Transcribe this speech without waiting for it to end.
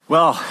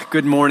Well,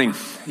 good morning.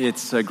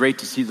 It's great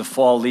to see the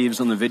fall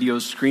leaves on the video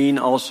screen.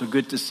 Also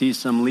good to see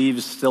some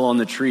leaves still on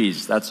the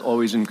trees. That's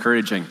always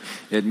encouraging.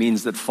 It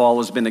means that fall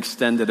has been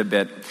extended a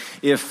bit.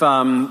 If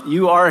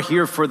you are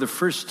here for the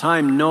first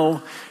time,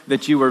 know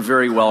that you are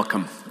very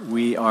welcome.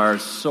 We are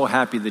so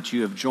happy that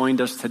you have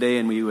joined us today,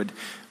 and we would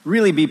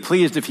really be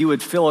pleased if you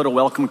would fill out a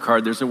welcome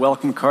card. There's a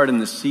welcome card in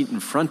the seat in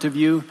front of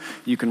you.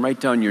 You can write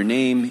down your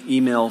name,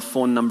 email,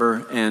 phone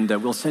number, and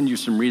we'll send you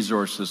some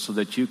resources so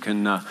that you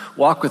can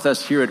walk with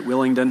us here at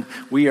Willingdon.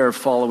 We are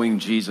following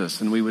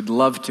Jesus, and we would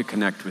love to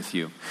connect with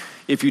you.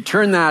 If you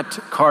turn that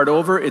card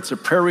over, it's a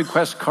prayer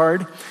request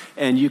card,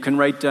 and you can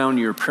write down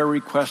your prayer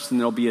request, and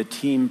there'll be a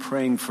team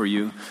praying for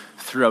you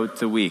throughout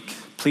the week.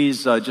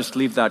 Please just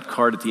leave that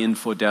card at the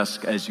info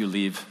desk as you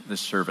leave the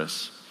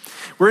service.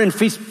 We're in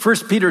 1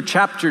 Peter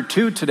chapter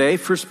 2 today,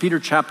 1 Peter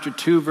chapter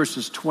 2,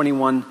 verses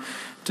 21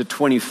 to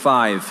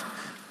 25.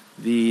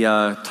 The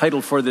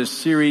title for this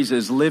series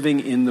is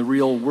Living in the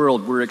Real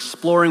World. We're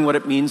exploring what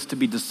it means to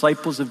be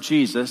disciples of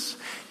Jesus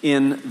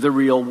in the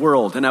real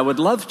world. And I would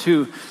love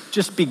to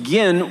just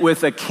begin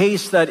with a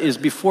case that is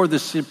before the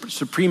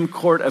Supreme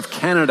Court of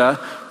Canada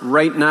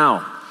right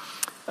now.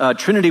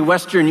 Trinity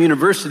Western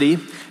University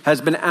has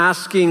been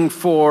asking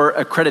for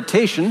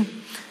accreditation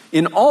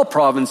in all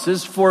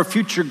provinces for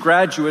future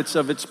graduates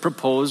of its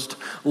proposed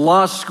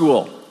law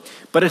school.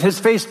 But it has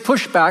faced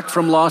pushback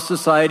from law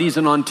societies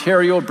in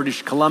Ontario,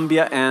 British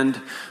Columbia,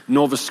 and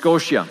Nova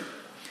Scotia.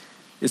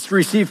 It's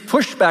received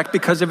pushback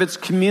because of its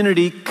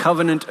community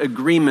covenant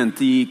agreement,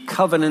 the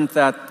covenant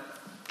that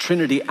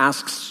Trinity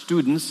asks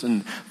students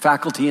and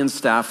faculty and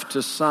staff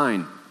to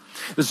sign.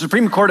 The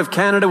Supreme Court of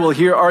Canada will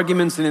hear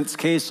arguments in its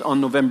case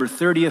on November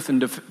 30th and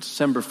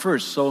December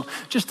 1st, so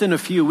just in a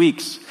few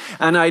weeks.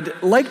 And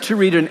I'd like to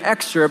read an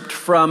excerpt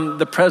from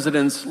the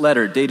President's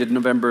letter dated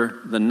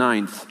November the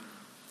 9th.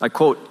 I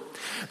quote,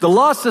 "The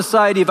Law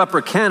Society of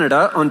Upper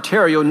Canada,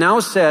 Ontario, now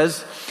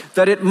says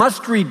that it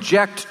must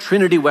reject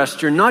Trinity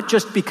Western not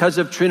just because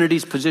of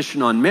Trinity's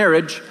position on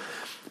marriage,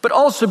 but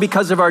also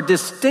because of our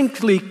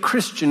distinctly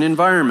Christian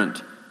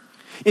environment.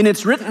 In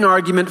its written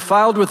argument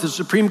filed with the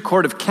Supreme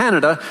Court of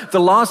Canada, the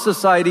Law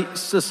Society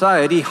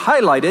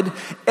highlighted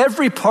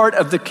every part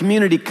of the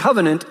community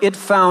covenant it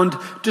found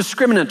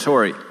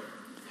discriminatory.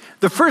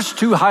 The first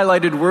two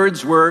highlighted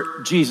words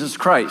were Jesus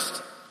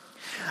Christ.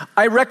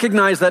 I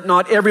recognize that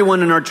not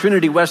everyone in our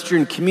Trinity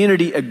Western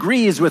community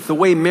agrees with the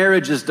way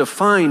marriage is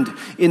defined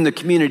in the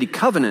community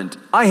covenant.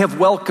 I have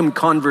welcomed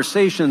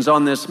conversations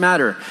on this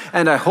matter,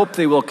 and I hope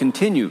they will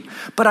continue.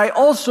 But I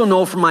also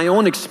know from my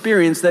own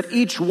experience that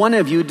each one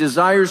of you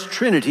desires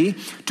Trinity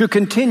to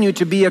continue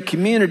to be a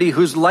community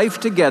whose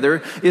life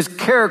together is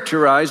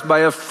characterized by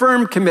a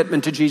firm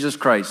commitment to Jesus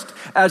Christ,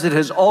 as it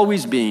has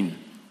always been.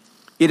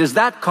 It is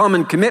that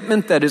common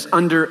commitment that is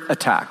under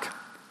attack."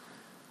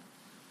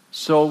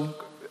 So,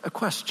 a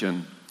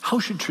question: how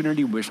should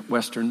Trinity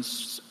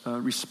Westerns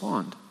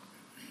respond?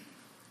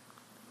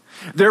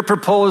 Their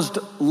proposed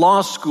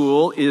law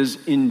school is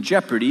in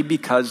jeopardy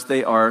because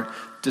they are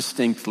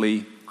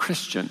distinctly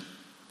Christian.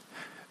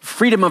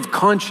 Freedom of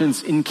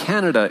conscience in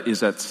Canada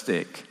is at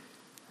stake.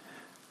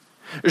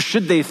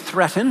 Should they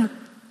threaten?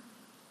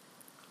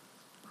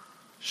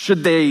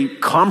 Should they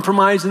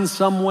compromise in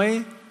some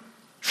way?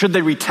 Should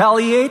they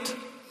retaliate?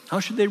 How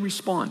should they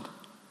respond?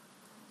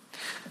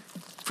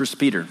 1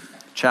 Peter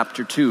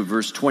chapter 2,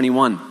 verse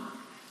 21.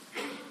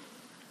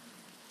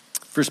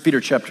 1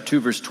 Peter chapter 2,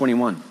 verse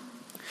 21.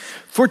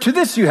 "For to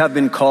this you have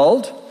been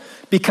called,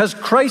 because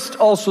Christ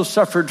also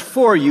suffered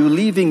for you,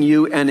 leaving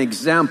you an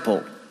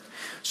example,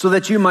 so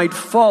that you might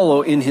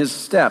follow in his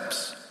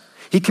steps.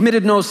 He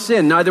committed no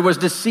sin, neither was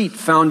deceit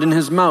found in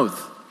his mouth.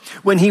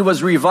 When he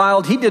was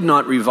reviled, he did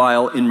not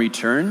revile in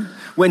return.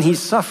 When he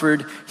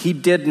suffered, he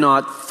did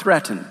not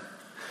threaten,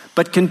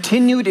 but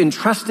continued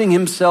entrusting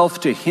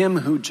himself to him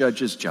who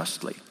judges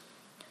justly.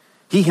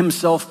 He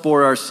himself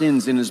bore our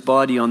sins in his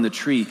body on the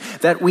tree,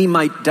 that we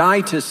might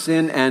die to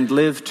sin and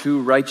live to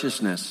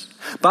righteousness.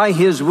 By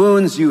his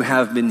wounds you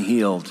have been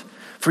healed.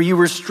 For you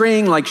were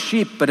straying like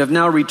sheep, but have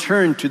now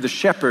returned to the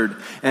shepherd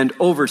and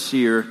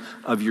overseer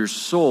of your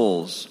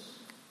souls."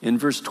 In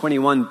verse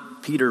 21,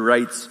 Peter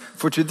writes,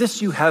 "For to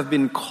this you have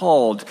been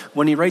called."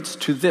 When he writes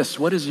to this,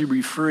 what is he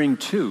referring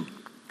to?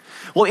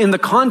 Well, in the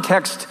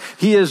context,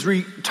 he is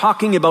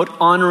talking about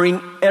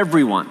honoring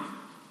everyone.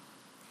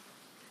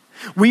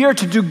 We are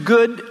to do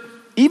good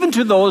even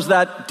to those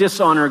that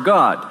dishonor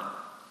God,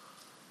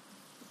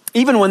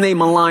 even when they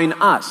malign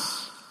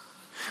us.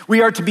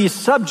 We are to be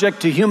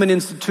subject to human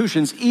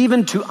institutions,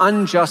 even to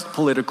unjust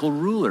political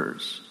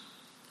rulers.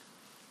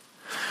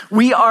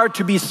 We are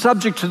to be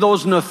subject to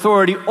those in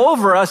authority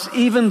over us,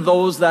 even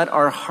those that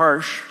are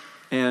harsh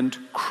and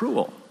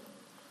cruel.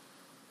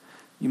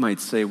 You might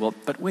say, well,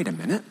 but wait a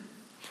minute.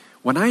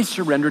 When I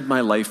surrendered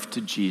my life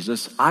to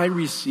Jesus, I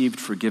received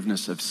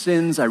forgiveness of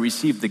sins. I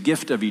received the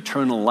gift of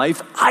eternal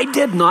life. I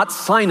did not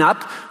sign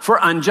up for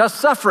unjust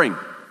suffering.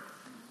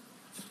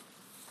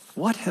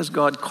 What has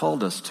God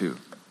called us to?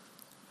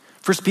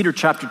 1 Peter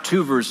chapter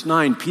 2, verse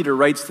 9, Peter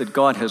writes that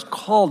God has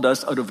called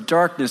us out of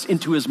darkness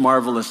into his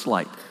marvelous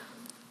light.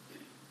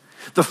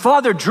 The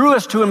Father drew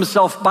us to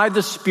himself by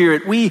the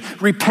Spirit. We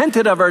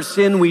repented of our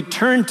sin. We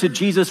turned to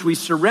Jesus. We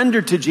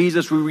surrendered to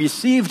Jesus. We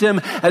received him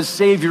as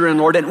Savior and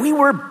Lord. And we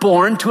were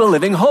born to a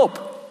living hope.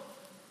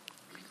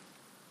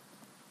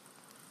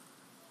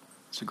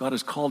 So God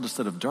has called us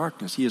out of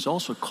darkness. He has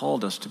also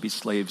called us to be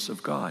slaves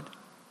of God.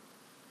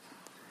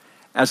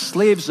 As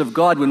slaves of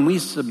God, when we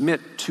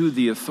submit to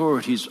the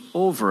authorities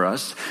over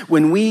us,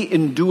 when we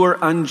endure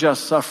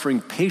unjust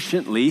suffering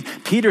patiently,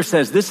 Peter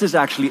says this is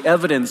actually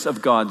evidence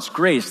of God's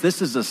grace.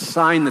 This is a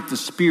sign that the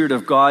Spirit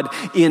of God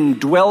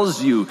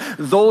indwells you.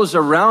 Those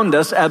around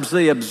us, as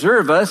they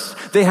observe us,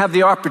 they have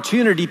the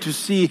opportunity to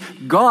see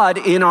God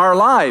in our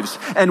lives.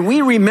 And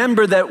we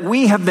remember that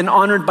we have been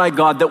honored by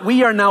God, that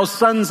we are now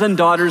sons and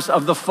daughters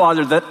of the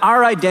Father, that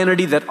our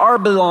identity, that our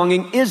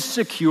belonging is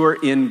secure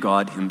in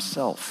God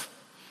himself.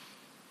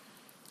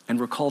 And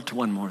we're called to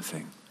one more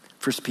thing.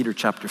 1 Peter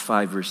chapter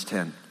 5, verse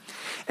 10.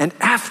 And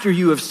after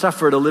you have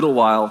suffered a little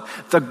while,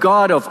 the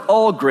God of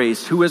all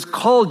grace, who has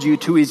called you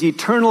to his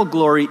eternal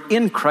glory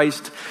in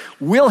Christ,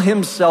 will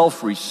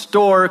himself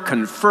restore,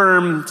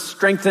 confirm,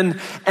 strengthen,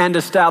 and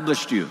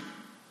establish you.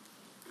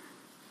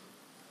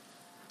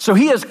 So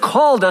he has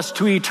called us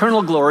to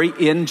eternal glory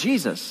in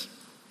Jesus.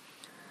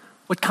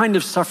 What kind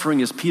of suffering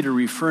is Peter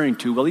referring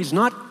to? Well, he's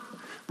not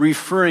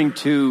referring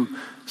to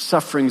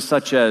suffering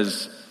such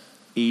as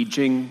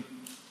aging,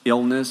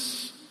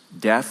 illness,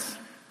 death.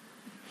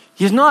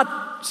 He's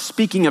not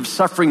speaking of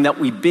suffering that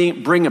we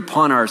bring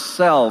upon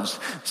ourselves,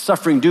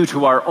 suffering due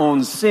to our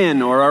own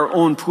sin or our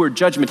own poor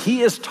judgment.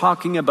 He is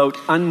talking about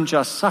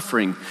unjust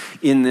suffering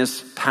in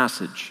this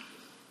passage.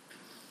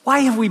 Why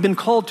have we been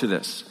called to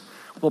this?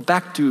 Well,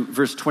 back to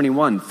verse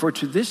 21. For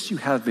to this you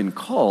have been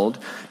called,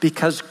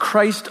 because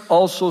Christ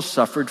also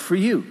suffered for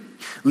you,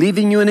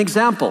 leaving you an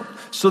example,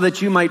 so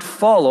that you might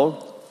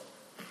follow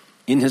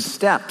in his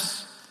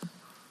steps.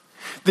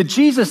 The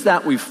Jesus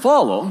that we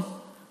follow,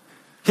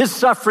 his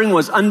suffering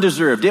was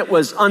undeserved. It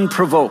was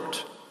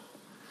unprovoked.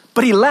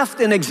 But he left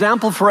an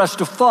example for us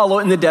to follow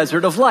in the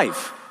desert of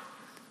life.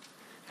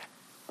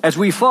 As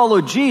we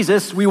follow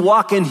Jesus, we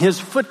walk in his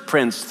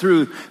footprints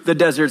through the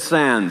desert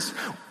sands.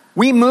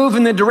 We move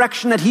in the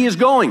direction that he is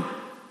going.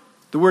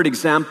 The word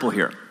example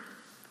here.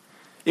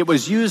 It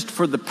was used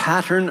for the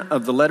pattern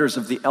of the letters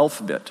of the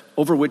alphabet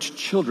over which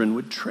children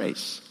would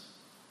trace.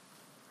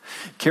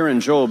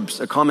 Karen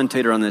Jobs, a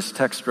commentator on this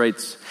text,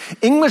 writes,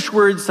 English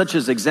words such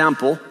as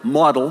example,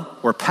 model,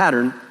 or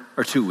pattern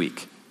are too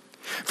weak.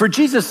 For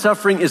Jesus'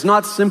 suffering is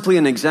not simply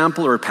an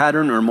example or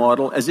pattern or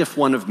model, as if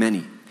one of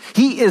many.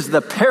 He is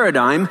the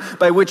paradigm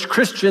by which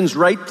Christians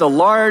write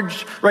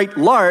large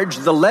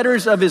the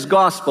letters of his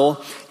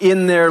gospel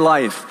in their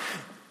life.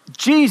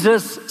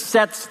 Jesus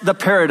sets the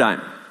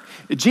paradigm.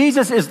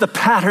 Jesus is the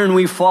pattern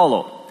we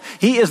follow.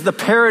 He is the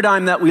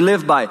paradigm that we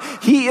live by.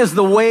 He is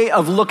the way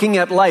of looking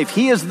at life.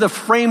 He is the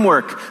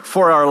framework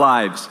for our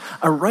lives.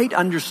 A right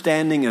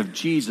understanding of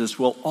Jesus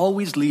will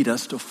always lead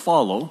us to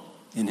follow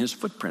in his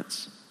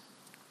footprints.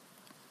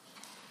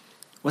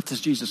 What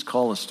does Jesus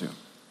call us to?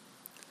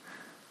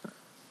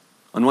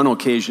 On one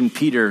occasion,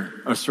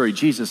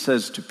 Jesus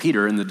says to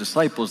Peter and the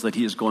disciples that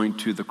he is going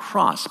to the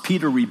cross.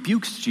 Peter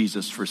rebukes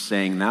Jesus for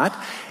saying that,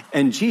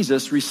 and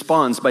Jesus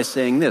responds by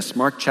saying this,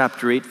 Mark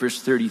chapter 8,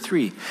 verse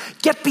 33.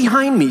 Get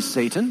behind me,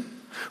 Satan,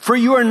 for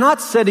you are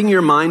not setting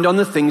your mind on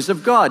the things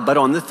of God, but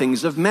on the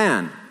things of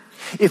man.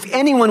 If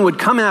anyone would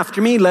come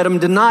after me, let him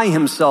deny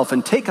himself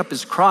and take up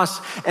his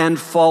cross and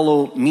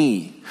follow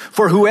me.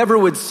 For whoever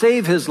would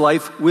save his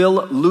life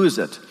will lose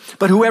it.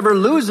 But whoever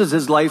loses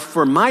his life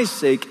for my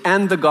sake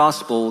and the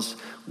gospel's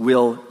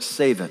will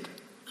save it.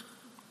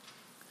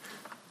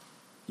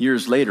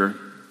 Years later,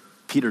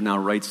 Peter now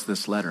writes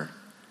this letter.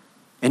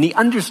 And he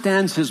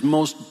understands his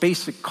most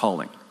basic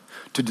calling,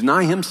 to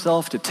deny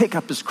himself, to take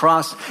up his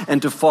cross,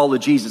 and to follow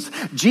Jesus.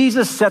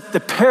 Jesus set the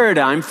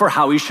paradigm for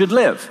how he should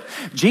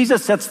live.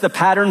 Jesus sets the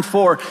pattern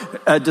for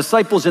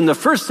disciples in the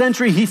first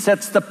century. He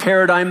sets the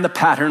paradigm, the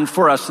pattern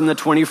for us in the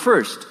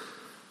 21st.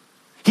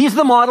 He's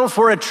the model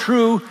for a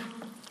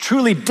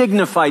truly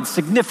dignified,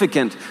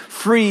 significant,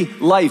 free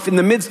life in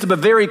the midst of a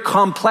very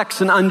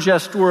complex and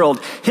unjust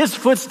world. His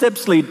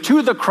footsteps lead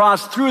to the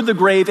cross, through the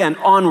grave, and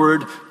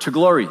onward to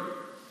glory.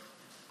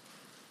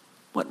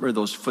 What were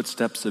those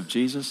footsteps of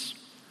Jesus?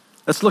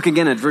 Let's look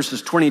again at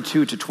verses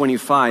 22 to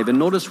 25 and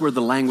notice where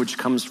the language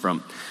comes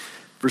from.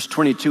 Verse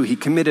 22, he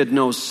committed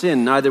no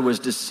sin, neither was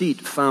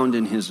deceit found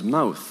in his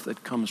mouth.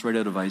 That comes right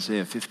out of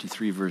Isaiah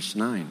 53, verse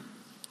 9.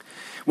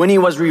 When he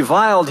was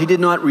reviled, he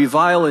did not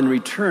revile in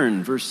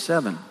return, verse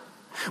 7.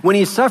 When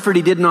he suffered,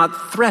 he did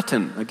not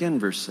threaten, again,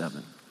 verse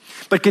 7.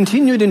 But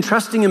continued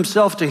entrusting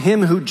himself to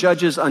him who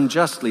judges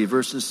unjustly,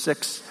 verses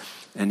 6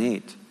 and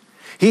 8.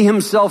 He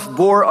himself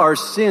bore our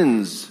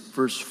sins,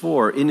 verse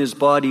 4, in his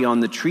body on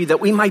the tree, that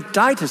we might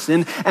die to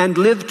sin and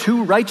live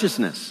to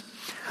righteousness.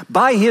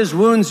 By his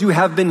wounds you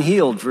have been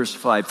healed, verse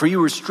 5. For you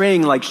were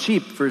straying like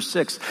sheep, verse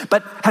 6,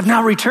 but have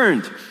now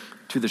returned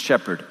to the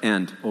shepherd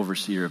and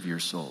overseer of your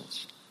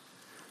souls.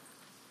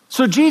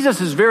 So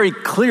Jesus is very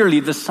clearly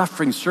the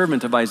suffering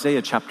servant of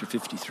Isaiah chapter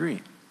 53.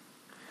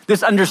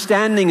 This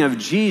understanding of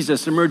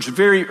Jesus emerged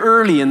very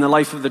early in the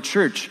life of the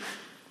church.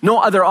 No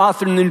other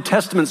author in the New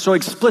Testament so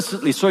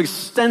explicitly, so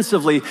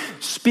extensively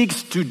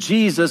speaks of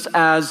Jesus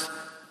as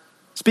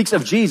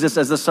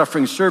the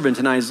suffering servant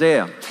in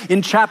Isaiah.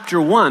 In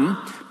chapter 1,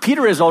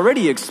 Peter has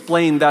already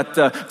explained that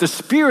the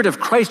Spirit of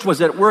Christ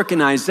was at work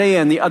in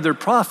Isaiah and the other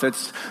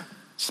prophets,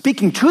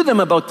 speaking to them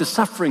about the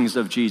sufferings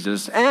of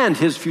Jesus and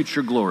his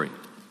future glory.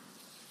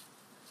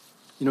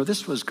 You know,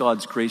 this was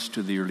God's grace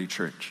to the early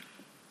church.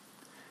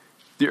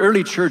 The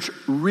early church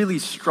really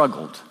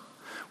struggled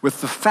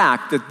with the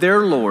fact that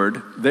their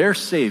Lord, their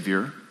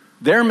Savior,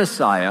 their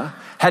Messiah,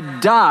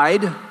 had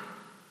died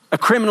a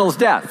criminal's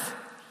death,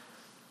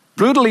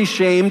 brutally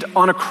shamed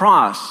on a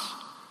cross.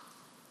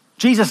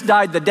 Jesus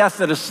died the death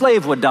that a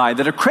slave would die,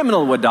 that a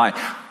criminal would die.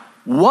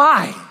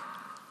 Why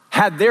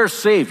had their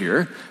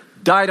Savior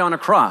died on a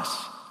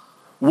cross?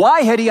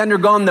 Why had he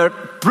undergone the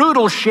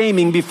brutal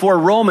shaming before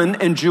Roman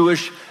and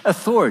Jewish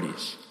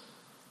authorities?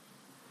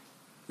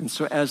 And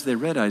so as they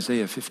read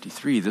Isaiah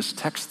 53, this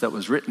text that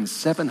was written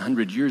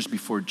 700 years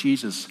before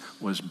Jesus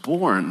was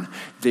born,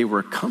 they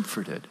were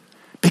comforted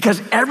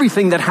because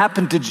everything that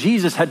happened to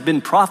Jesus had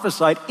been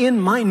prophesied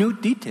in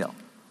minute detail.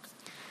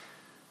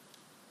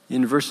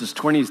 In verses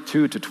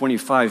 22 to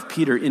 25,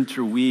 Peter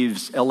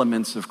interweaves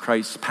elements of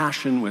Christ's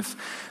passion with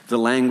the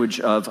language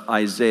of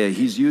Isaiah.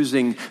 He's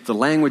using the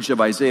language of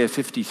Isaiah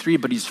 53,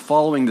 but he's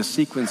following the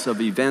sequence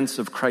of events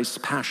of Christ's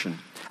passion.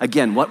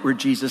 Again, what were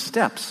Jesus'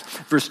 steps?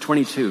 Verse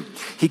 22,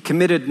 he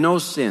committed no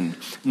sin,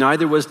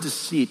 neither was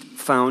deceit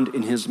found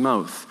in his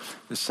mouth.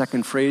 The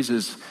second phrase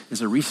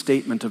is a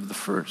restatement of the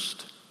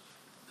first.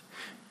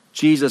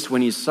 Jesus,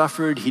 when he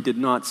suffered, he did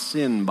not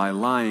sin by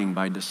lying,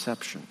 by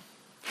deception.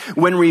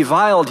 When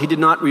reviled, he did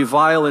not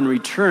revile in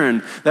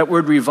return. That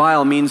word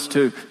revile means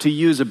to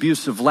use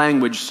abusive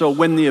language. So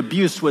when the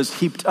abuse was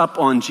heaped up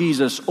on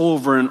Jesus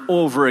over and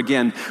over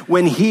again,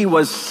 when he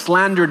was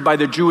slandered by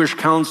the Jewish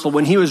council,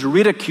 when he was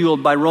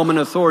ridiculed by Roman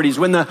authorities,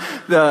 when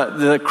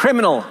the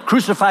criminal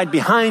crucified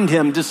behind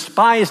him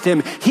despised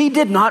him, he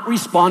did not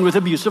respond with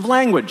abusive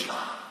language.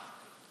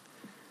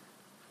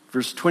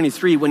 Verse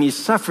 23, when he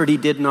suffered, he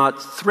did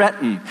not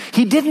threaten.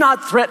 He did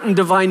not threaten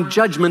divine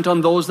judgment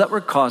on those that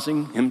were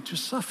causing him to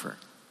suffer.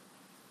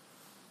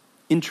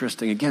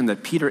 Interesting, again,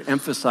 that Peter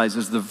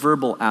emphasizes the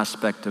verbal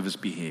aspect of his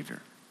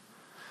behavior.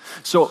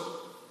 So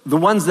the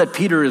ones that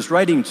Peter is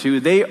writing to,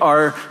 they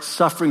are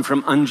suffering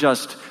from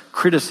unjust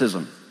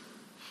criticism.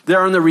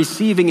 They're on the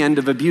receiving end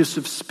of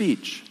abusive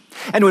speech.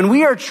 And when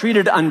we are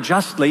treated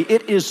unjustly,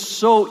 it is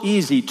so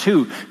easy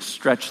to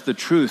stretch the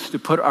truth, to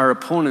put our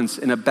opponents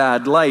in a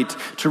bad light,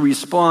 to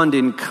respond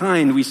in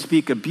kind. We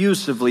speak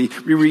abusively,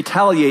 we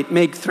retaliate,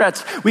 make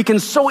threats. We can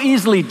so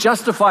easily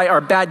justify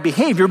our bad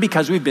behavior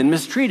because we've been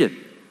mistreated.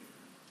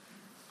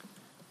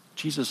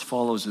 Jesus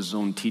follows his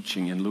own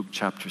teaching in Luke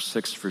chapter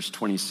 6, verse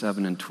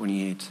 27 and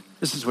 28.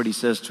 This is what he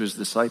says to his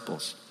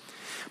disciples.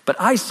 But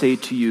I say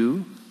to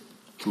you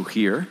who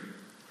hear,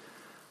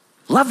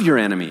 love your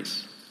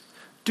enemies.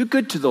 Do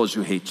good to those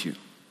who hate you.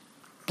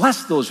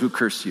 Bless those who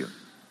curse you.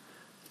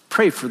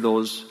 Pray for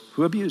those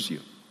who abuse you.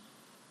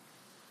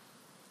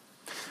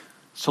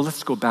 So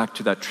let's go back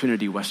to that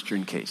Trinity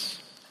Western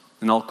case.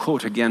 And I'll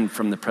quote again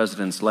from the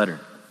president's letter.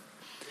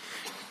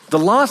 The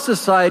Law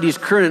Society's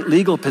current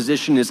legal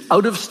position is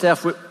out of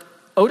step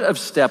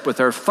with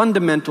our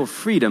fundamental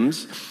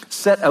freedoms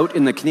set out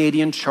in the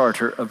Canadian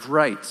Charter of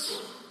Rights.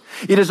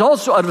 It is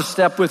also out of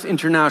step with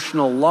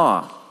international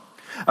law.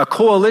 A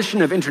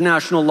coalition of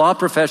international law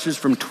professors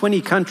from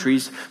 20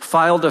 countries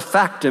filed a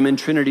factum in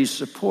Trinity's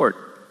support.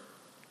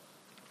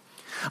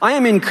 I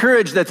am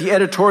encouraged that the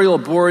editorial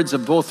boards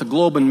of both the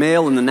Globe and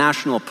Mail and the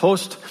National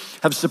Post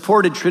have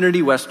supported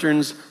Trinity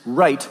Western's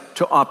right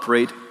to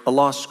operate a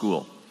law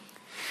school.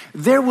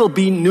 There will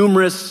be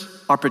numerous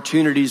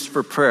opportunities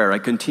for prayer. I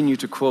continue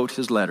to quote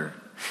his letter.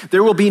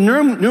 There will be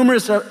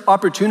numerous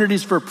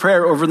opportunities for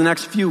prayer over the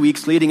next few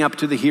weeks leading up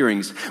to the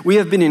hearings. We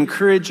have been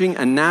encouraging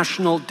a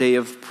national day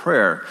of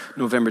prayer,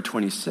 November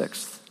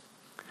 26th.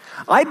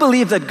 I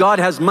believe that God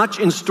has much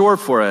in store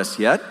for us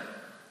yet.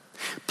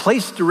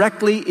 Placed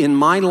directly in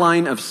my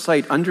line of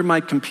sight under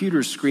my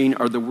computer screen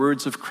are the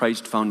words of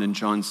Christ found in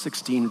John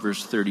 16,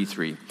 verse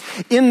 33.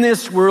 In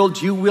this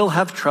world you will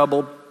have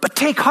trouble, but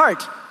take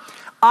heart.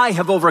 I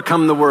have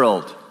overcome the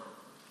world.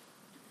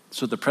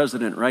 So the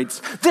president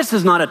writes, this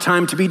is not a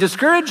time to be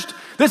discouraged.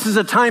 This is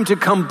a time to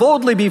come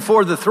boldly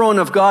before the throne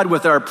of God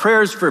with our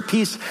prayers for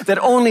peace that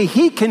only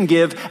he can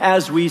give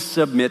as we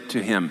submit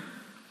to him.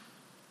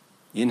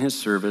 In his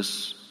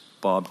service,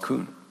 Bob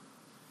Kuhn.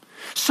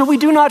 So we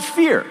do not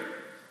fear.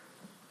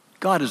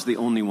 God is the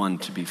only one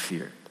to be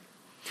feared.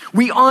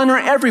 We honor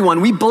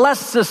everyone. We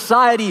bless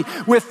society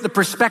with the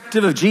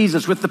perspective of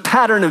Jesus, with the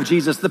pattern of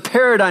Jesus, the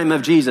paradigm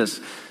of Jesus.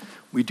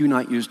 We do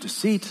not use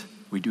deceit.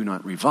 We do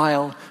not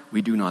revile.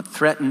 We do not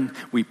threaten.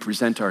 We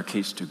present our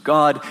case to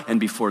God and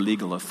before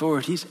legal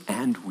authorities,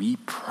 and we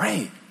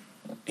pray.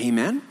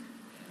 Amen?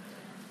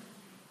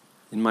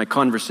 In my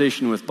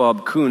conversation with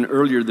Bob Kuhn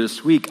earlier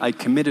this week, I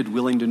committed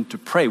Willingdon to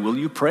pray. Will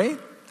you pray?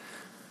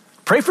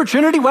 Pray for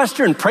Trinity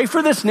Western. Pray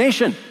for this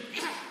nation.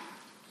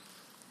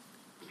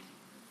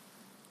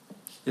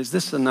 Is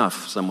this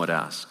enough, some would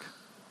ask?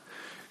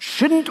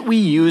 Shouldn't we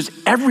use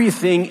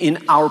everything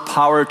in our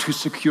power to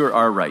secure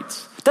our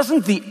rights?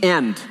 Doesn't the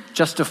end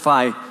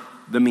justify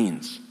the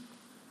means?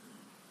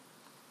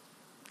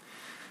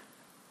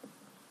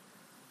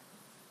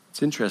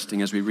 It's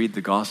interesting as we read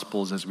the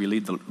Gospels, as we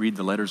read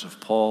the letters of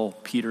Paul,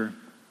 Peter.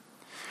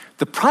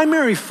 The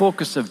primary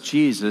focus of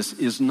Jesus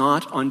is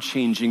not on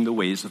changing the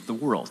ways of the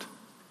world.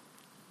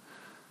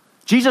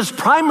 Jesus'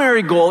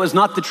 primary goal is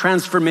not the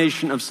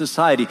transformation of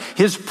society.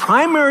 His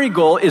primary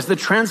goal is the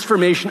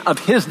transformation of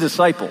his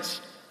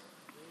disciples.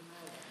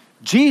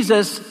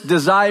 Jesus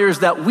desires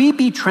that we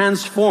be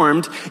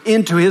transformed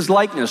into his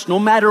likeness, no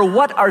matter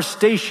what our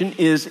station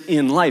is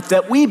in life,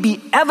 that we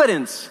be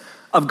evidence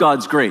of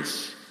God's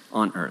grace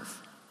on earth.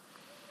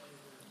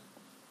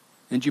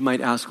 And you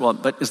might ask, well,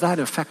 but is that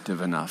effective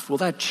enough? Will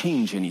that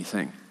change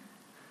anything?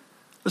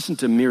 Listen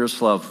to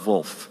Miroslav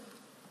Volf.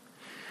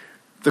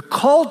 The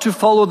call to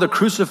follow the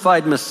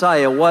crucified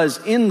Messiah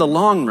was, in the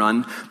long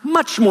run,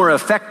 much more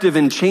effective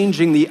in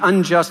changing the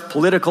unjust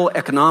political,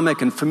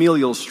 economic, and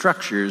familial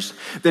structures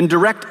than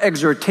direct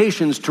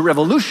exhortations to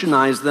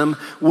revolutionize them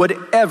would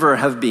ever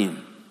have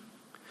been.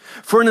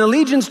 For an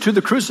allegiance to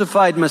the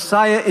crucified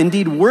Messiah,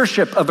 indeed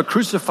worship of a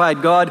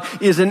crucified God,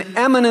 is an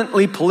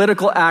eminently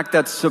political act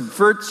that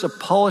subverts a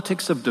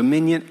politics of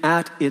dominion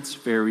at its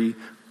very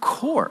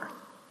core.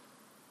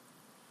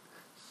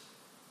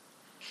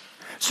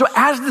 So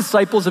as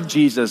disciples of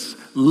Jesus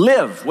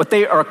live what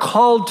they are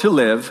called to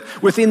live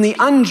within the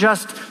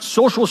unjust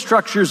social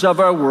structures of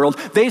our world,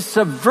 they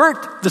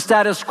subvert the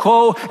status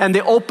quo and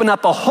they open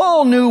up a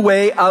whole new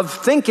way of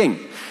thinking.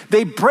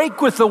 They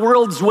break with the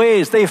world's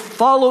ways. They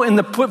follow in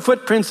the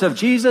footprints of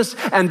Jesus,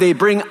 and they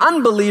bring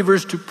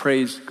unbelievers to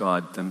praise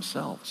God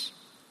themselves.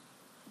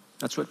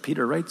 That's what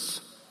Peter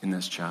writes in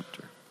this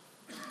chapter.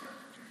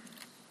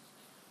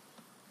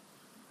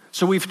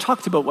 So we've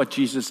talked about what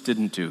Jesus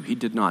didn't do. He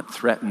did not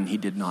threaten. He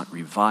did not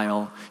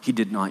revile. He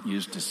did not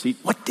use deceit.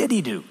 What did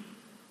he do?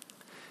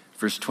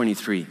 Verse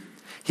 23.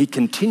 He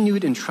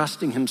continued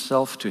entrusting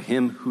himself to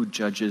him who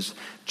judges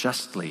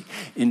justly.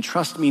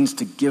 Entrust means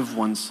to give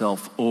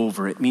oneself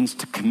over. It means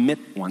to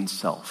commit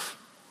oneself.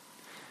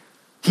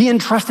 He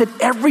entrusted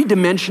every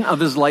dimension of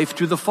his life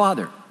to the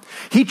Father.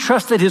 He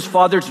trusted his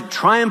Father to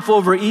triumph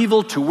over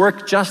evil, to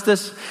work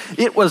justice.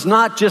 It was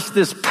not just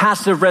this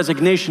passive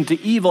resignation to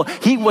evil.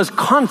 He was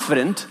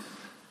confident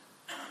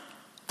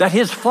that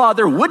his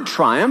Father would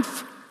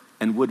triumph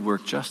and would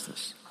work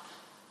justice.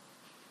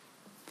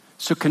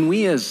 So can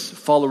we as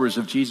followers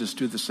of Jesus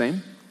do the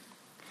same?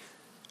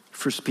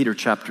 1 Peter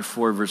chapter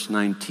 4, verse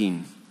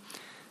 19.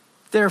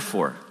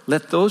 Therefore,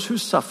 let those who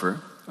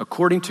suffer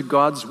according to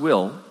God's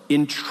will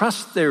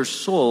entrust their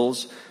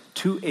souls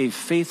to a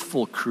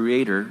faithful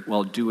Creator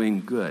while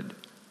doing good.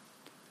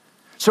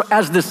 So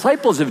as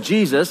disciples of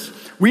Jesus,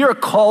 we are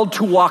called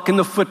to walk in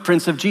the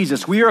footprints of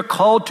Jesus. We are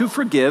called to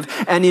forgive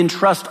and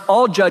entrust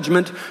all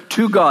judgment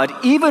to God,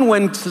 even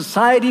when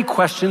society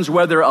questions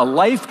whether a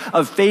life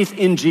of faith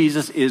in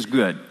Jesus is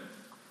good.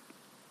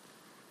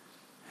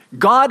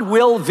 God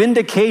will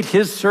vindicate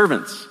his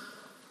servants.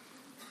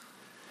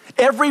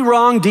 Every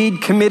wrong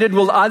deed committed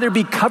will either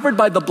be covered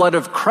by the blood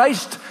of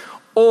Christ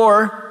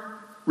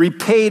or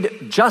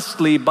repaid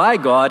justly by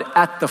God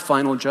at the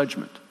final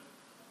judgment.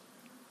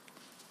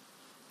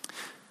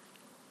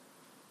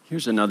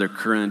 Here's another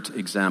current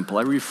example.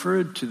 I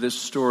referred to this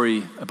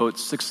story about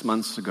 6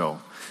 months ago,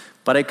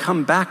 but I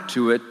come back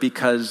to it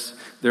because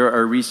there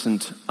are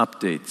recent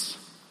updates.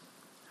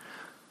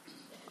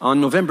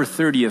 On November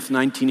 30th,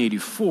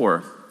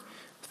 1984,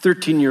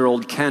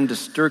 13-year-old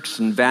Candace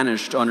Dirksen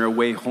vanished on her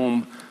way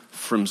home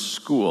from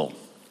school.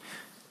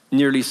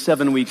 Nearly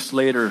 7 weeks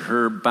later,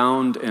 her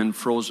bound and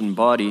frozen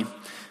body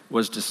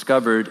was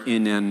discovered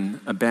in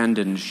an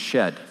abandoned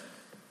shed.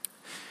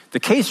 The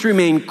case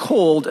remained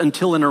cold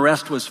until an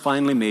arrest was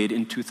finally made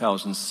in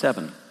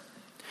 2007.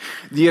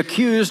 The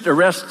accused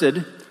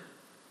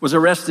was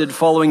arrested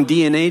following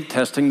DNA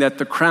testing that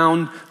the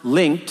Crown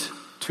linked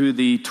to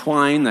the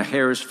twine, the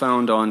hairs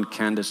found on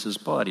Candace's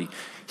body.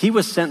 He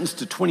was sentenced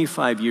to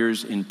 25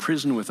 years in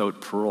prison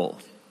without parole.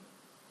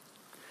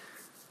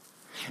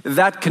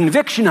 That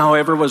conviction,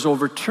 however, was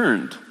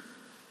overturned.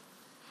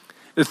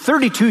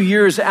 32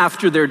 years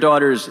after their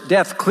daughter's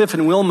death, Cliff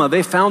and Wilma,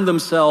 they found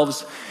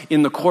themselves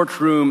in the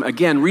courtroom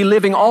again,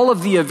 reliving all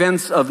of the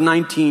events of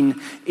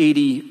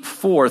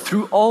 1984.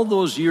 Through all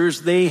those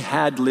years, they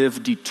had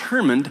lived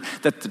determined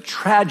that the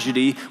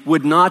tragedy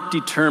would not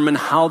determine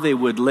how they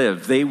would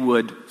live. They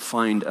would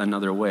find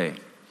another way.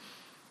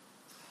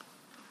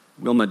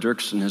 Wilma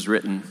Dirksen has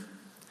written,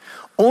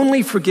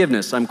 "Only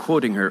forgiveness," I'm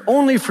quoting her,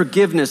 "only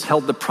forgiveness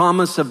held the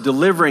promise of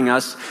delivering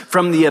us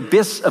from the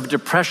abyss of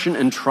depression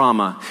and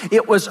trauma.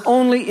 It was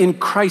only in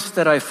Christ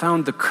that I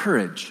found the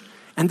courage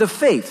and the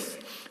faith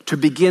to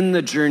begin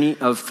the journey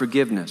of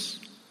forgiveness.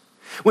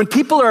 When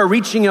people are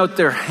reaching out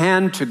their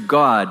hand to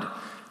God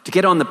to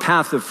get on the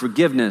path of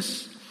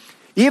forgiveness.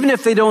 Even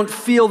if they don't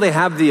feel they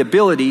have the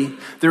ability,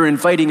 they're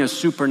inviting a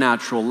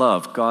supernatural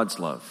love, God's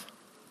love,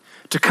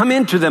 to come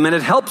into them, and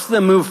it helps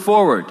them move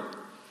forward.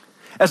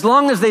 As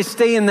long as they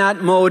stay in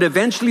that mode,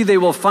 eventually they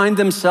will find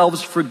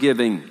themselves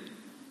forgiving.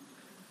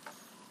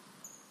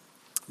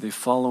 They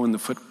follow in the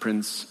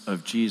footprints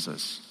of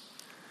Jesus.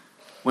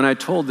 When I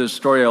told this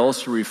story, I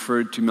also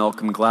referred to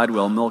Malcolm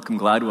Gladwell. Malcolm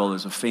Gladwell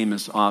is a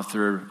famous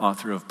author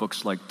of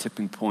books like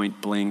Tipping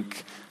Point,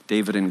 Blink,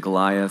 David and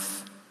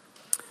Goliath.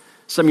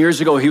 Some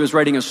years ago, he was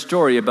writing a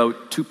story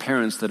about two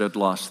parents that had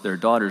lost their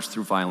daughters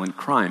through violent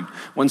crime.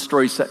 One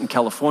story set in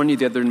California,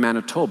 the other in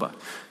Manitoba.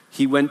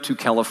 He went to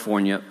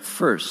California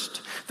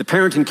first. The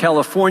parent in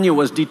California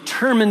was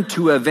determined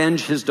to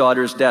avenge his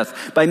daughter's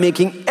death by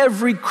making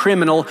every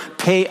criminal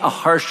pay a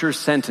harsher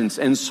sentence.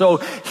 And so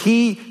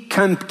he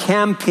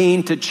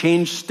campaigned to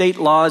change state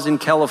laws in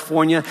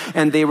California,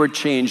 and they were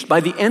changed. By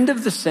the end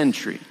of the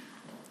century,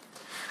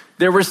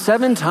 there were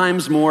 7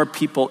 times more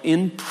people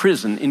in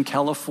prison in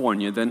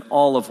California than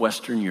all of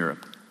Western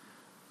Europe.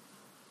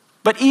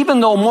 But even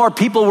though more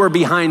people were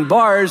behind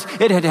bars,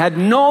 it had had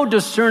no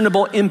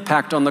discernible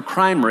impact on the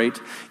crime rate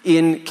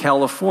in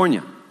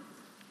California.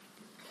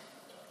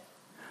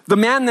 The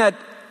man that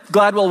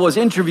Gladwell was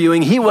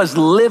interviewing, he was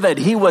livid,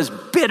 he was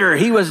bitter,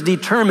 he was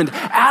determined.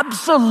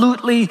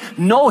 Absolutely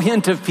no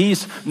hint of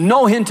peace,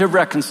 no hint of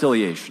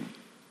reconciliation.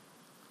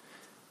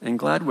 And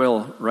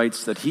Gladwell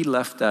writes that he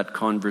left that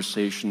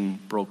conversation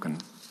broken,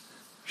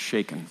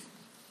 shaken.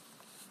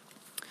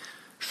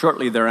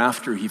 Shortly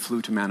thereafter, he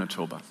flew to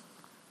Manitoba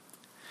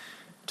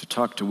to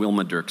talk to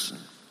Wilma Dirksen.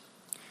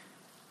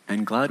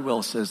 And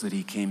Gladwell says that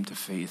he came to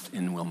faith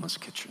in Wilma's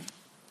kitchen,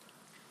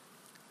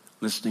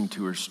 listening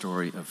to her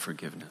story of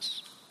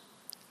forgiveness.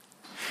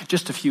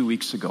 Just a few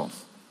weeks ago,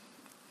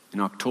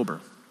 in October,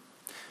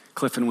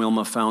 Cliff and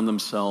Wilma found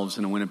themselves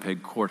in a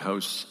Winnipeg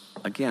courthouse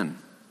again.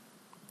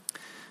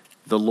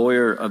 The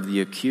lawyer of the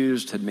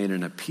accused had made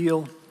an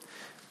appeal.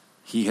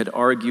 He had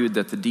argued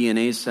that the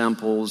DNA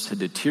samples had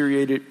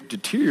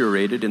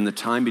deteriorated in the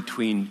time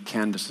between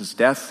Candace's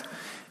death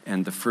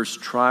and the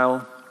first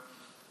trial,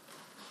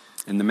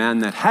 and the man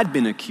that had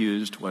been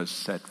accused was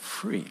set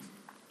free.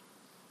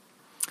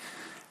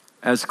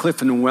 As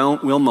Cliff and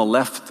Wilma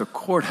left the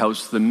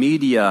courthouse, the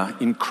media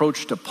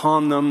encroached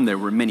upon them. There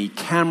were many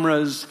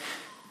cameras.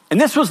 And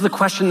this was the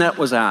question that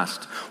was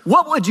asked.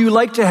 What would you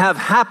like to have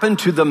happen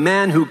to the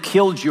man who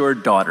killed your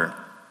daughter?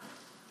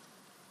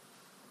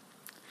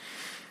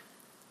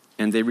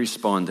 And they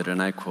responded,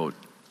 and I quote,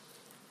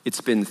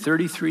 "It's been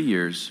 33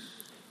 years,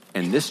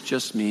 and this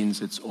just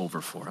means it's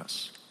over for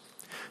us.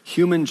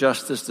 Human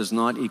justice does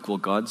not equal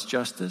God's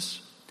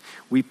justice.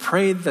 We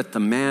pray that the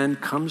man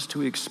comes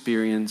to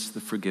experience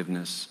the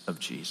forgiveness of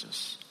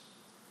Jesus."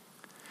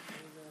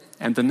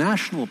 And the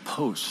National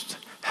Post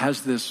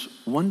has this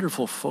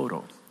wonderful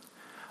photo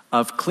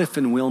of Cliff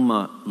and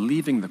Wilma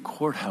leaving the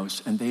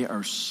courthouse, and they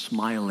are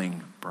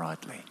smiling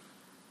broadly.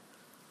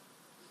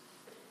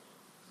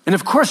 And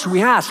of course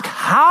we ask,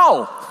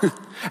 how?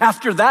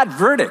 After that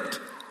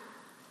verdict?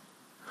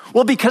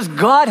 Well, because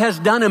God has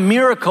done a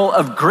miracle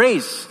of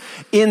grace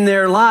in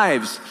their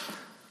lives.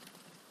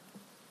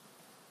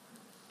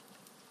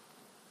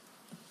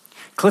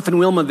 Cliff and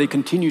Wilma, they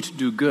continue to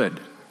do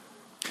good.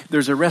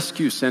 There's a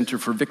rescue center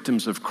for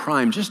victims of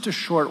crime just a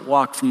short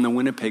walk from the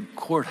Winnipeg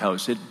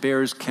courthouse. It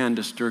bears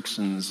Candace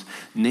Dirksen's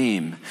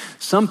name.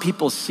 Some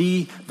people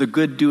see the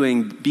good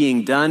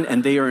being done,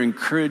 and they are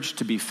encouraged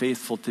to be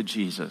faithful to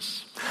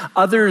Jesus.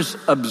 Others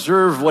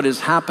observe what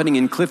is happening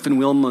in Cliff and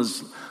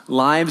Wilma's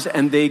lives,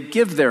 and they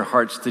give their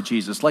hearts to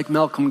Jesus, like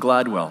Malcolm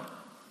Gladwell.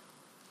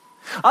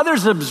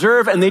 Others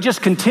observe, and they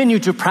just continue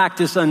to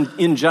practice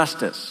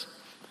injustice.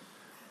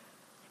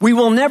 We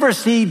will never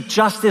see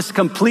justice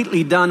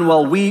completely done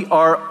while we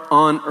are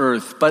on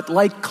earth. But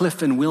like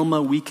Cliff and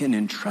Wilma, we can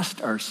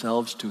entrust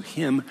ourselves to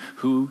Him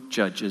who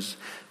judges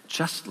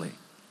justly.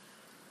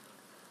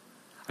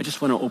 I just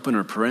want to open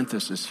a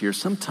parenthesis here.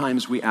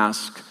 Sometimes we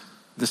ask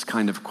this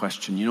kind of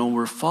question. You know,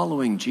 we're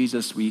following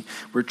Jesus.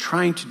 We're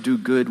trying to do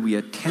good. We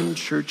attend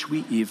church.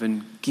 We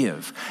even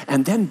give.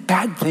 And then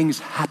bad things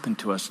happen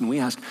to us. And we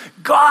ask,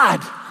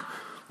 God,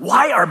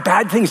 why are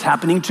bad things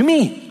happening to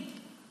me?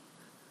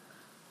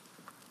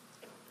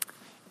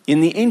 In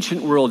the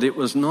ancient world, it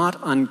was not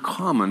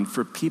uncommon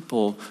for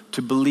people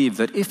to believe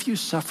that if you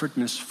suffered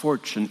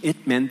misfortune,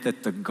 it meant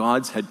that the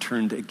gods had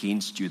turned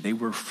against you. They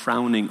were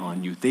frowning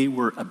on you. They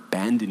were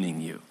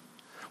abandoning you.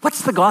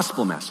 What's the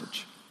gospel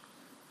message?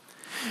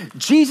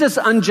 Jesus'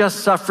 unjust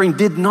suffering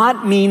did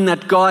not mean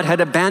that God had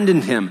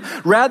abandoned him.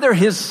 Rather,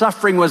 his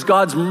suffering was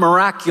God's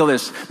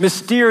miraculous,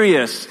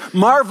 mysterious,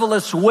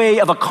 marvelous way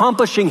of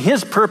accomplishing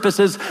his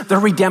purposes, the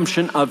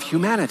redemption of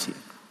humanity.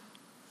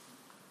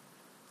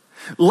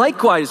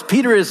 Likewise,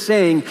 Peter is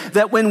saying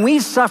that when we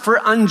suffer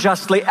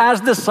unjustly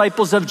as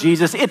disciples of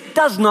Jesus, it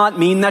does not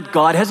mean that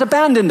God has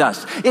abandoned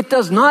us. It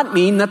does not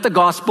mean that the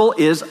gospel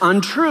is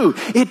untrue.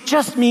 It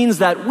just means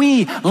that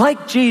we,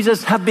 like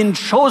Jesus, have been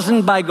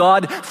chosen by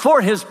God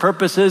for his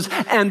purposes,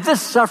 and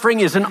this suffering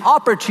is an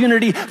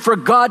opportunity for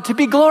God to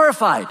be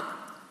glorified.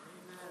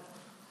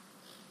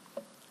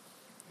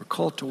 We're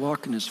called to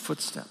walk in his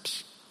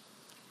footsteps.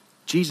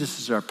 Jesus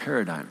is our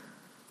paradigm.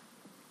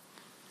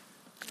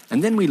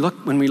 And then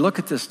when we look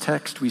at this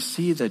text, we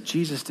see that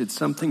Jesus did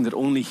something that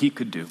only he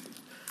could do.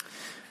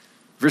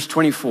 Verse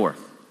 24.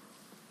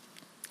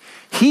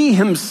 He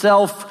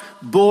himself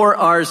bore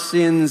our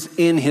sins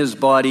in his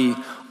body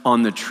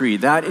on the tree.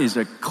 That is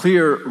a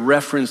clear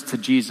reference to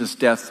Jesus'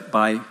 death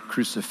by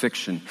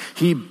crucifixion.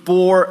 He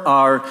bore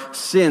our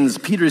sins.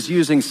 Peter's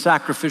using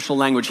sacrificial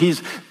language.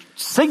 He's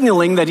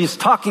signaling that he's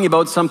talking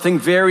about something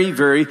very,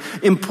 very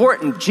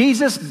important.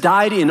 Jesus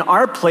died in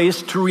our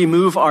place to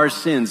remove our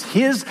sins.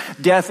 His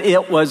death,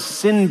 it was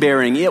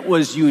sin-bearing. It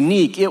was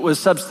unique. It was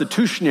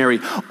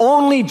substitutionary.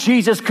 Only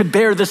Jesus could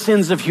bear the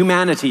sins of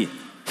humanity.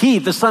 He,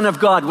 the Son of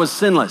God, was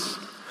sinless.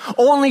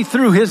 Only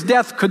through his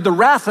death could the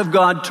wrath of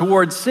God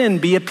towards sin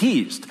be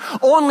appeased.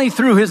 Only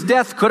through his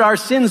death could our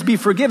sins be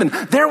forgiven.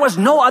 There was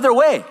no other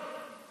way.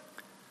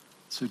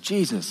 So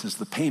Jesus is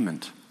the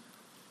payment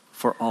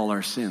for all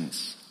our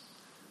sins.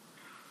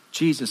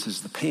 Jesus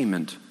is the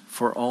payment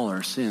for all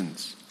our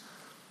sins.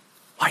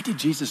 Why did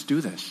Jesus do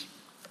this?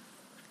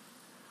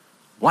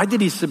 Why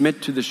did he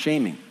submit to the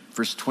shaming?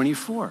 Verse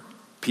 24,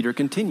 Peter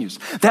continues,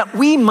 that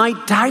we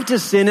might die to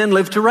sin and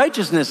live to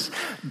righteousness.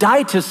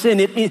 Die to sin,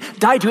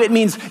 it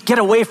means get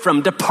away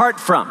from, depart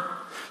from.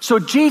 So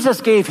Jesus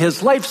gave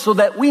his life so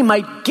that we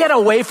might get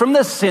away from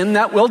the sin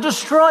that will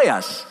destroy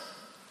us.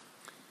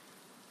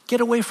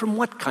 Get away from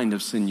what kind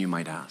of sin, you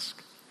might ask?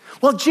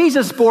 Well,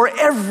 Jesus bore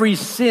every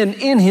sin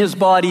in his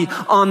body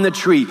on the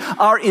tree.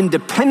 Our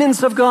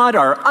independence of God,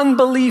 our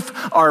unbelief,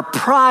 our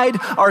pride,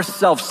 our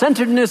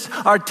self-centeredness,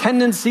 our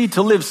tendency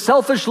to live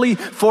selfishly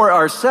for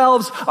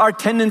ourselves, our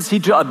tendency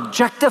to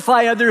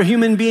objectify other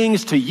human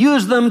beings, to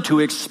use them,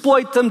 to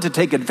exploit them, to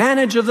take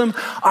advantage of them,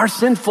 our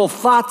sinful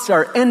thoughts,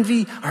 our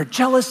envy, our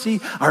jealousy,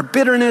 our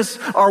bitterness,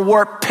 our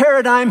warped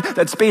paradigm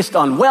that's based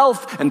on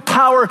wealth and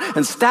power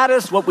and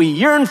status, what we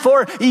yearn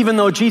for, even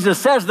though Jesus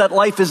says that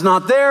life is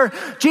not there.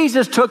 Jesus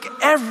took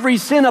every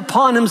sin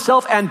upon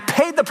himself and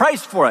paid the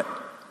price for it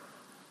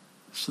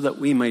so that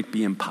we might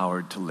be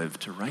empowered to live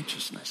to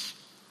righteousness.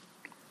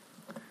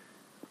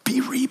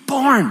 Be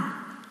reborn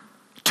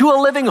to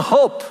a living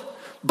hope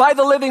by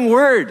the living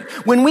word.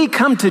 When we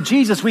come to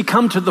Jesus, we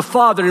come to the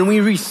Father and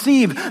we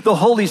receive the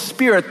Holy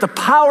Spirit. The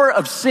power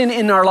of sin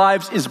in our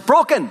lives is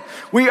broken.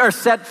 We are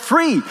set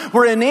free.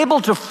 We're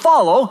enabled to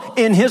follow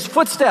in his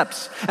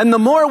footsteps. And the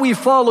more we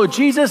follow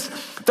Jesus,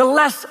 the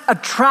less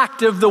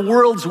attractive the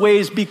world's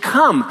ways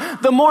become.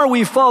 The more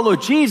we follow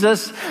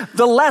Jesus,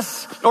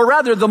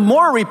 the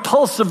more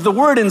repulsive the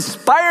word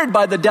inspired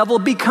by the devil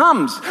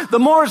becomes. The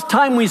more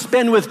time we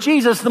spend with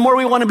Jesus, the more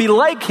we want to be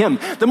like him.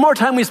 The more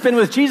time we spend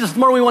with Jesus, the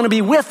more we want to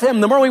be with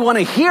him, the more we want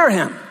to hear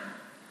him.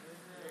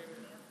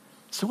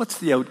 So what's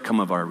the outcome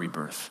of our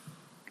rebirth?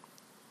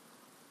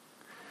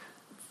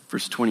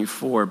 Verse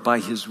 24, by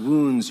his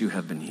wounds you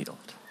have been healed.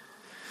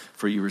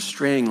 For you were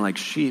straying like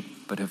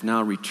sheep, but have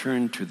now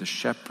returned to the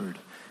shepherd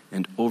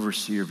and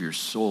overseer of your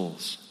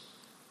souls.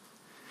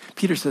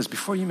 Peter says,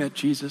 before you met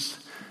Jesus,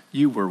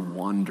 you were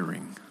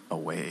wandering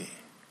away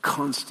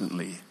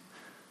constantly.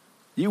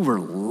 You were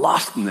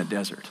lost in the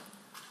desert.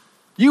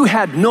 You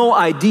had no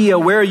idea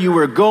where you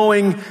were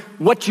going,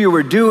 what you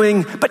were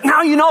doing, but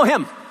now you know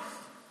him.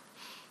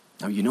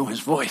 Now you know his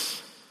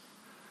voice.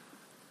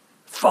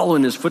 Follow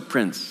in his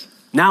footprints.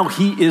 Now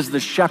he is the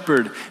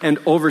shepherd and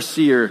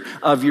overseer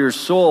of your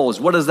souls.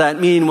 What does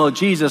that mean? Well,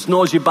 Jesus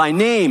knows you by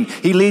name.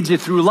 He leads you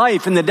through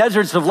life. In the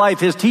deserts of life,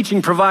 his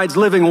teaching provides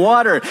living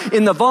water.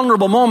 In the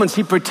vulnerable moments,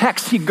 he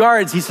protects, he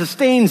guards, he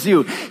sustains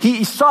you.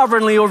 He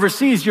sovereignly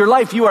oversees your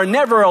life. You are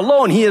never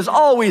alone. He is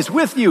always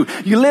with you.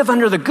 You live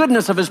under the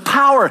goodness of his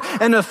power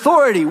and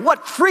authority.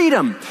 What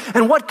freedom!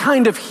 And what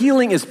kind of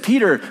healing is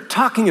Peter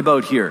talking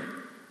about here?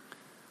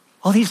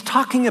 Well, he's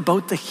talking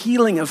about the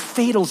healing of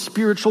fatal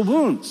spiritual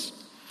wounds.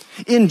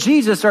 In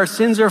Jesus, our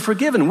sins are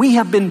forgiven. We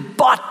have been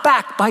bought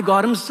back by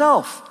God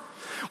himself.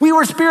 We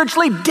were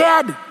spiritually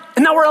dead,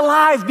 and now we're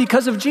alive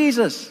because of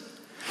Jesus.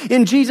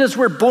 In Jesus,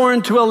 we're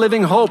born to a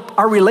living hope.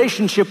 Our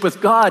relationship with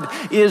God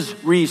is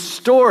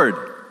restored.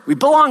 We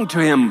belong to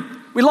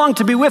him. We long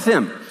to be with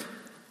him.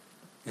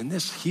 And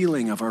this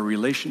healing of our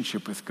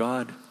relationship with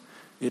God,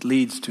 it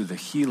leads to the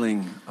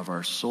healing of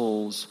our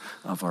souls,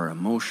 of our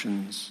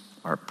emotions,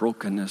 our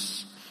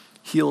brokenness,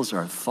 heals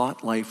our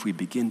thought life. We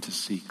begin to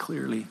see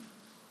clearly.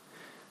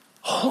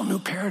 A whole new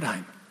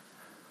paradigm,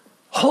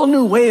 a whole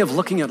new way of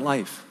looking at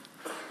life,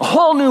 a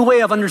whole new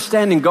way of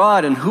understanding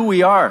God and who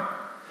we are.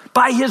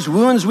 By his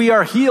wounds we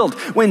are healed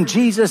when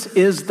Jesus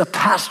is the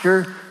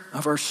pastor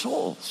of our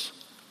souls.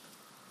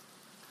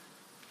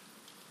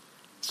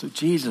 So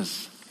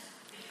Jesus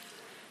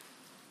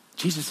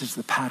is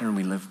the pattern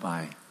we live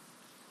by.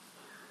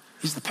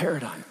 He's the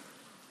paradigm.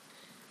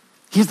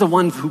 He's the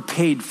one who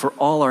paid for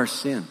all our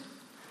sin.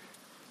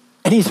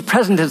 And he's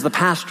present as the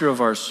pastor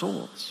of our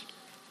souls.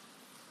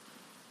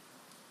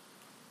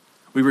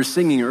 We were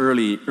singing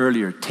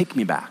earlier, "Take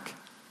Me Back."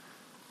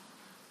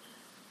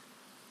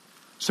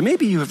 So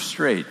maybe you have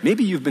strayed.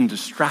 Maybe you've been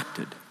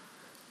distracted.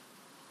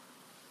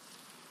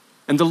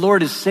 And the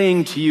Lord is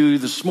saying to you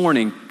this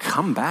morning,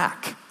 come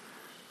back.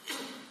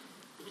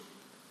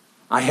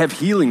 I have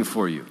healing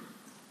for you.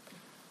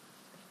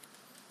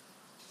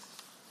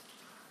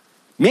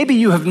 Maybe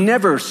you have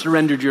never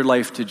surrendered your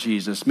life to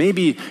Jesus.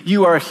 Maybe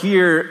you are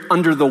here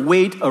under the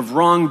weight of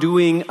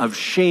wrongdoing, of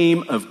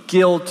shame, of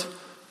guilt.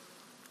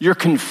 You're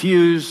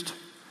confused.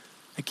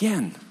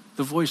 Again,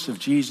 the voice of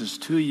Jesus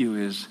to you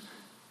is,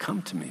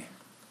 come to me.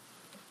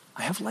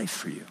 I have life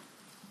for you.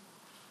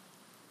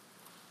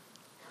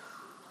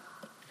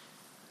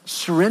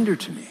 Surrender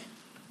to me.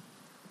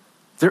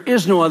 There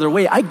is no other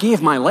way. I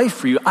gave my life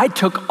for you. I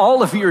took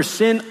all of your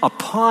sin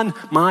upon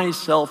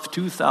myself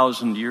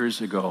 2,000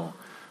 years ago.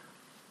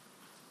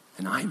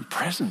 And I'm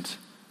present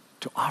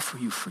to offer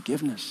you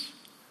forgiveness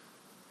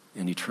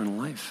and eternal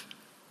life.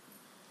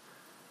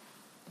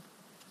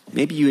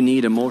 Maybe you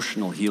need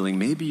emotional healing.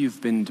 Maybe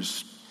you've been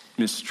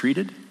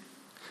mistreated.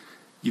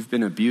 You've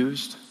been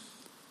abused.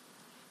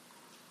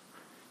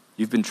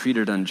 You've been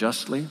treated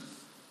unjustly.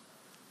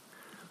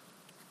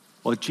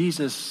 Well,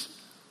 Jesus,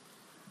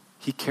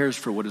 he cares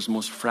for what is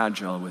most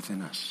fragile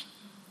within us.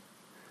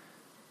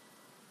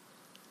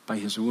 By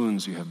his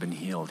wounds you have been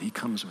healed. He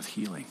comes with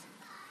healing.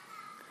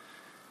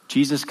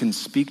 Jesus can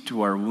speak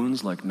to our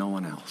wounds like no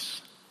one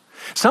else.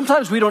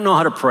 Sometimes we don't know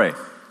how to pray.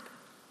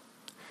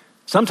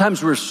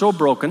 Sometimes we're so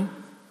broken,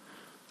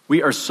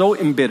 we are so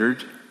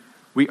embittered,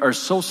 we are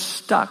so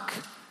stuck,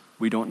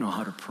 we don't know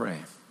how to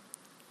pray.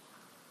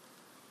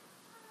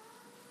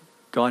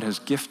 God has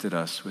gifted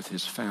us with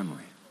his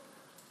family.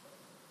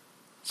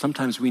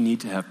 Sometimes we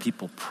need to have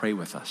people pray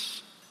with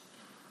us,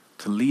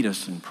 to lead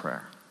us in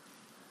prayer.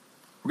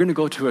 We're going to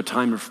go to a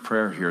time of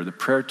prayer here. The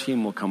prayer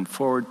team will come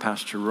forward.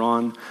 Pastor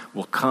Ron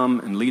will come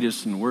and lead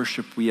us in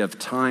worship. We have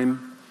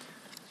time.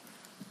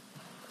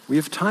 We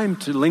have time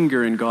to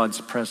linger in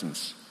God's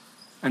presence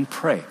and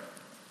pray. You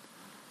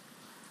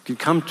can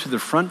come to the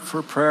front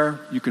for prayer.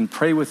 You can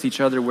pray with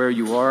each other where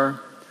you are.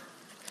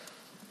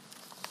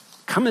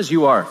 Come as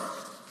you are.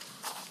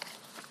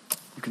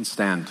 You can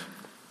stand.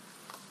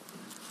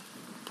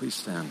 Please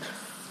stand.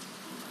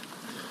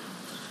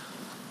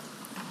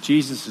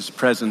 Jesus is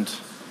present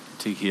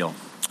to heal.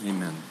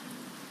 Amen.